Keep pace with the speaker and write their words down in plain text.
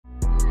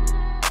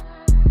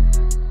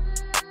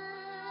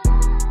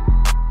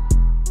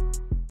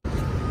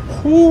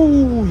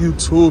Ooh,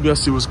 YouTube, y'all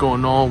see what's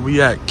going on.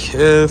 We at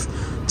Kith.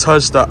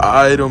 Touched the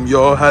item,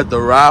 y'all. Had the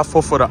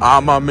raffle for the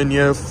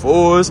Maniere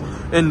 4s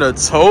in the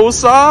toe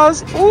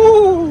size.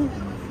 Ooh.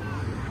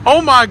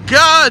 Oh my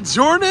God,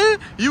 Jordan.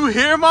 You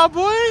here, my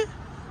boy?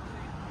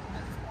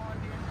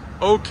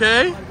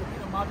 Okay.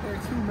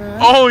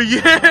 Oh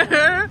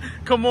yeah.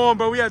 Come on,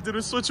 bro. We have to do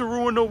the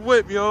switcheroo in the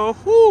whip, yo.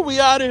 Whoo, we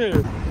out of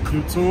here.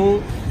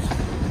 YouTube,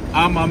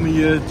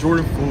 Maniere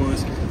Jordan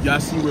 4s. Y'all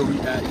see where we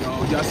at,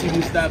 y'all. Y'all see the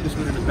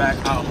establishment in the back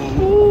out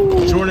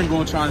hold. Jordan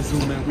gonna try and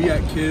zoom in. We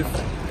at Kith.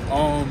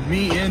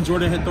 Me and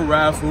Jordan hit the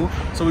raffle.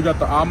 So we got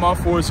the Ama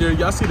 4s here.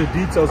 Y'all see the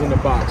details in the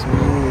box.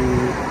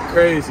 Ooh,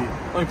 crazy.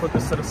 Let me put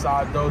this to the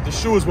side though. The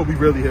shoe is what we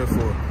really here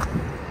for.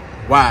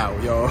 Wow,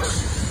 y'all.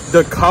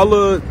 The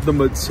color, the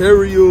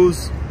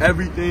materials,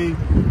 everything.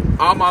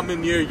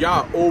 Maniere,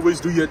 y'all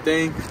always do your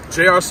thing.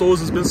 JR Souls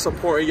has been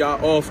supporting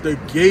y'all off the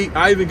gate.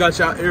 I even got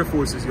y'all Air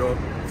Forces, y'all.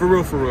 For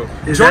real, for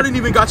real. Jordan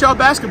even got y'all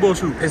basketball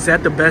shoes. Is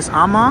that the best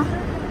Ama?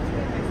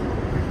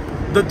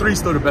 The 3's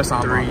still the best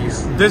Ama.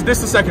 3s. This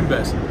the second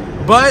best.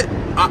 But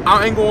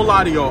I ain't gonna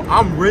lie to y'all.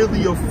 I'm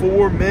really a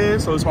 4 man,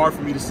 so it's hard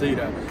for me to say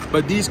that.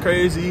 But these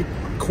crazy,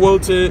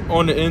 quilted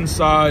on the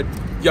inside.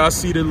 Y'all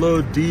see the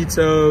little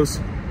details.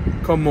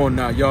 Come on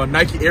now, y'all.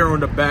 Nike Air on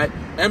the back.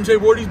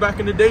 MJ wore these back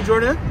in the day,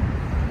 Jordan?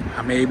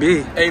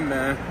 Maybe. Hey,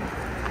 man.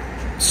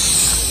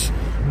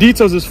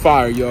 Details is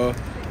fire, y'all.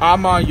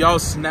 Y'all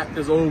snapped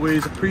as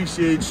always.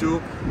 Appreciate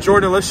you.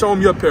 Jordan, let's show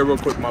them your pair real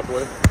quick, my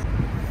boy.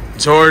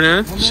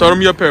 Jordan, show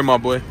them your pair, my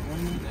boy.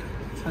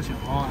 Touching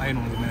all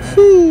items, man.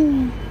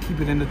 Woo.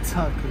 Keep it in the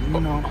tuck, cause you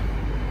know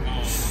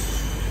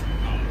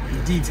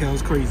the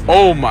details crazy.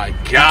 Oh my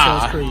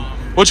God. Crazy.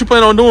 What you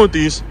plan on doing with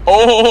these?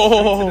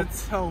 Oh,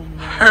 toe, man.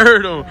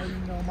 Heard them.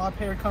 You know, my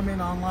pair coming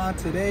online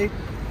today.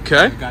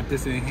 Okay. I got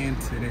this in hand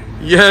today. Man.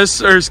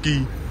 Yes,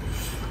 Ersky.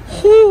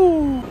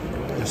 Woo.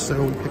 Yes,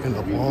 sir. We picking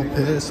up all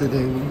pairs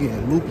today. We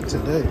getting loopy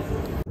today.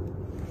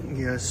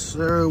 Yes,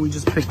 sir. We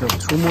just picked up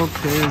 2 more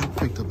pairs. We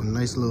picked up a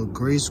nice little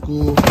gray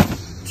school. Got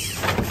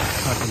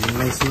a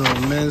nice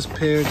little men's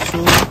pair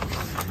too.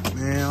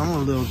 Man, I'm a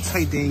little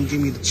tight. They didn't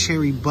give me the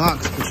cherry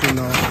box, but you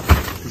know,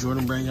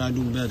 Jordan Brand gotta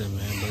do better,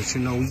 man. But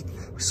you know,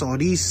 we saw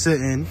these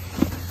sitting.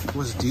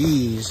 What's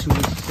these?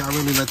 Y'all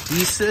really let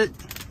these sit?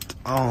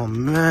 Oh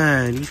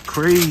man, these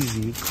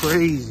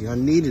crazy. I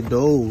needed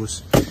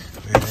those,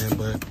 man.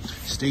 But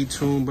stay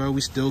tuned, bro.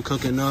 We still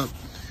cooking up.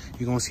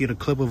 You're gonna see the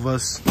clip of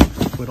us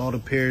with all the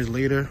pairs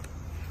later.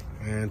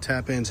 And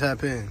tap in.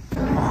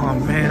 Oh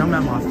man, I'm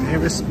at my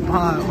favorite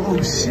spot.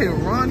 Oh shit,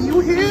 Ron, you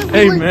here?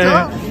 Hey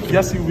man,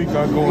 y'all see what we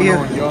got going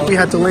on, y'all. We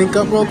had to link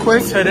up real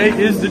quick. Today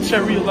is the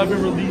Cherry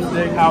 11 release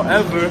day.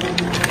 However,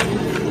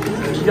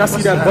 y'all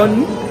see that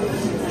bunny?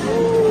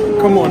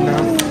 Come on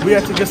now. We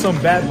have to get some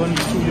bad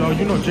bunnies too, y'all.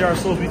 You know JR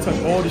Souls, we touch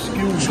all the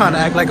SKUs. Trying to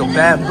act like a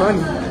bad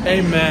bunny.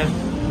 Hey man,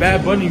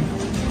 bad bunny.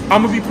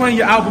 I'm gonna be playing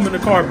your album in the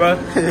car, bud.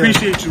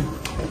 Appreciate you.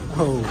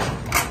 Oh.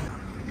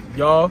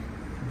 Y'all,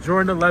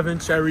 Jordan 11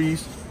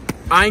 Cherries.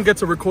 I ain't get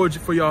to record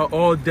for y'all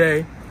all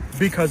day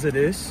because of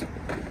this.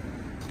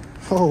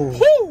 Oh.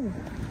 Woo!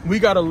 We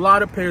got a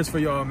lot of pairs for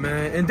y'all,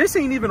 man. And this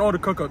ain't even all the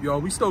Cookup, y'all.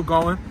 We still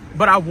going.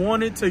 But I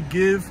wanted to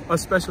give a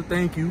special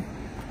thank you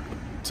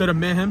to the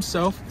man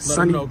himself.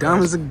 Sunny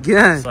Diamonds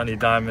again. Sunny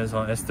Diamonds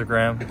on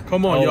Instagram.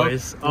 Come on, y'all.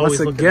 Always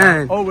looking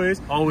out. Always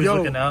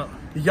looking out.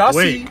 Y'all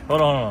Wait, see?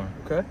 hold on.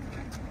 Okay.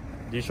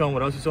 Did you show him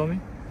what else you told me?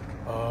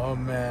 Oh,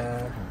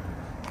 man.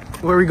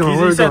 Where we going?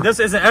 He said this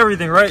isn't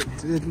everything, right?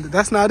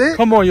 That's not it?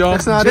 Come on, y'all.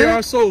 That's not JR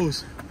it?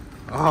 Souls.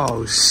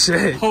 Oh,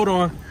 shit. Hold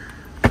on.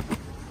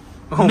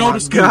 Oh, my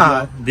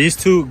God. These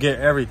two get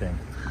everything.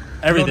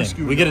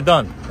 Everything. We get it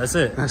done. That's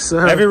it. Yes,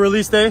 sir. Every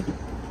release day,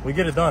 we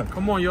get it done.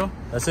 Come on, y'all.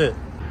 That's it.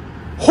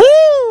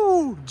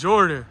 Whoo!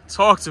 Jordan,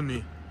 talk to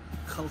me.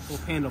 Colorful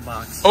panda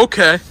box.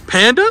 Okay.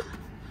 Panda?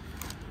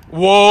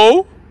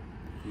 Whoa.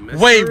 Mystery?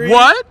 Wait,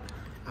 what?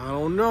 I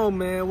don't know,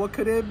 man. What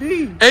could it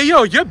be? Hey,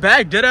 yo, your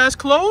bag dead ass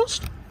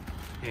closed?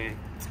 Yeah.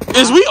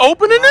 Is we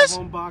opening this?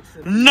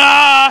 Unboxing.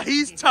 Nah,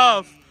 he's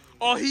tough.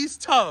 Oh, he's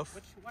tough.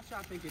 What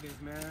y'all think it is,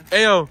 man?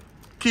 Hey, yo,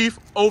 Keith,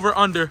 over,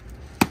 under.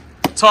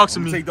 Talk to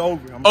me. Take the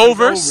over.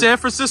 Over, San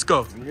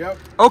Francisco. Yep.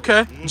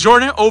 Okay.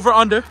 Jordan, over,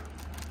 under.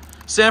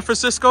 San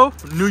Francisco,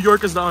 New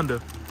York is the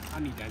under. I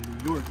need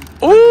that New York.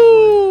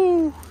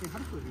 Ooh.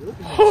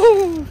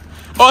 Ooh.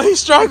 Oh, he's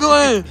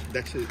struggling.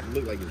 That shit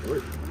look like it's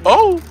working.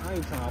 Oh. I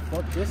ain't trying to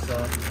fuck this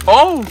up.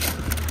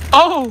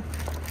 Oh.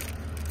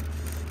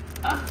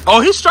 Oh,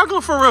 he's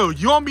struggling for real.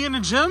 You won't be in the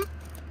gym?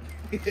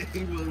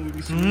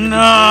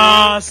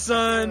 Nah,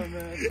 son.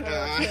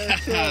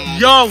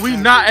 Yo, we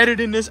not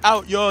editing this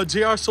out, y'all.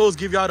 JR Souls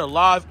give y'all the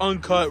live,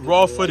 uncut,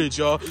 raw footage,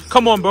 y'all.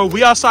 Come on, bro.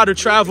 We outside to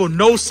travel.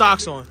 No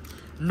socks on.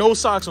 No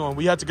socks on.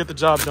 We had to get the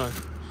job done.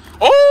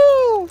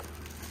 Oh.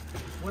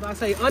 What I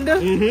say, under?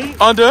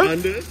 Mm-hmm. Under?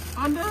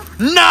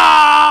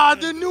 Nah,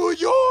 the New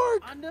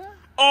York. Under?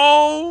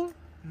 Oh,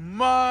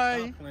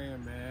 my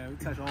Playing, man. We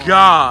touch all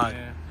God.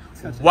 Man.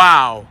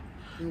 Wow.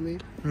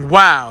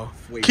 Wow.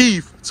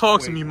 Keith,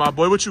 talk to me, my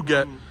boy. What you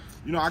get?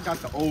 You know, I got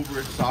the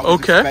over, so I was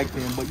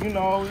expecting, but you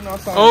know,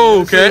 something.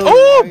 Oh, okay.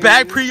 Oh,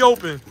 back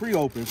pre-open.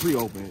 Pre-open. They was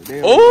open it for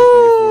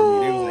me.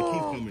 They was like,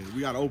 keep coming.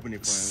 We gotta open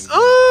it for him.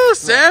 Oh,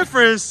 San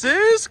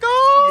Francisco.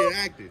 Get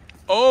active.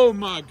 Oh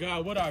my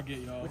God, what I get,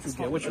 y'all?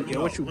 What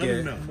you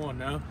get? Come on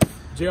now.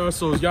 JR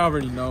Souls, y'all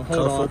already know. Hold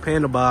Colorful on.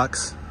 panda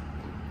box.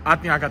 I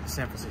think I got the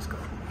San Francisco.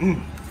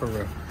 For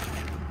real.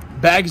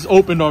 Bag is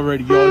open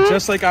already, y'all.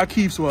 Just like our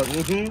Keeps was.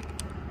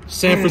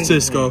 San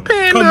Francisco.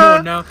 Panda. Come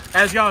on now.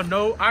 As y'all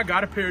know, I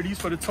got a pair of these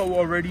for the toe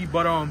already.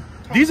 But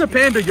these are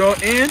Panda, y'all.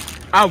 And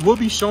I will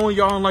be showing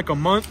y'all in like a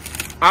month.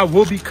 I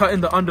will be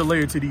cutting the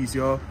underlayer to these,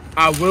 y'all.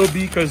 I will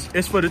be, because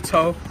it's for the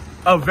toe.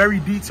 A very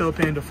detailed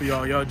Panda for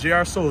y'all,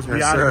 JR Souls,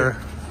 we out of here.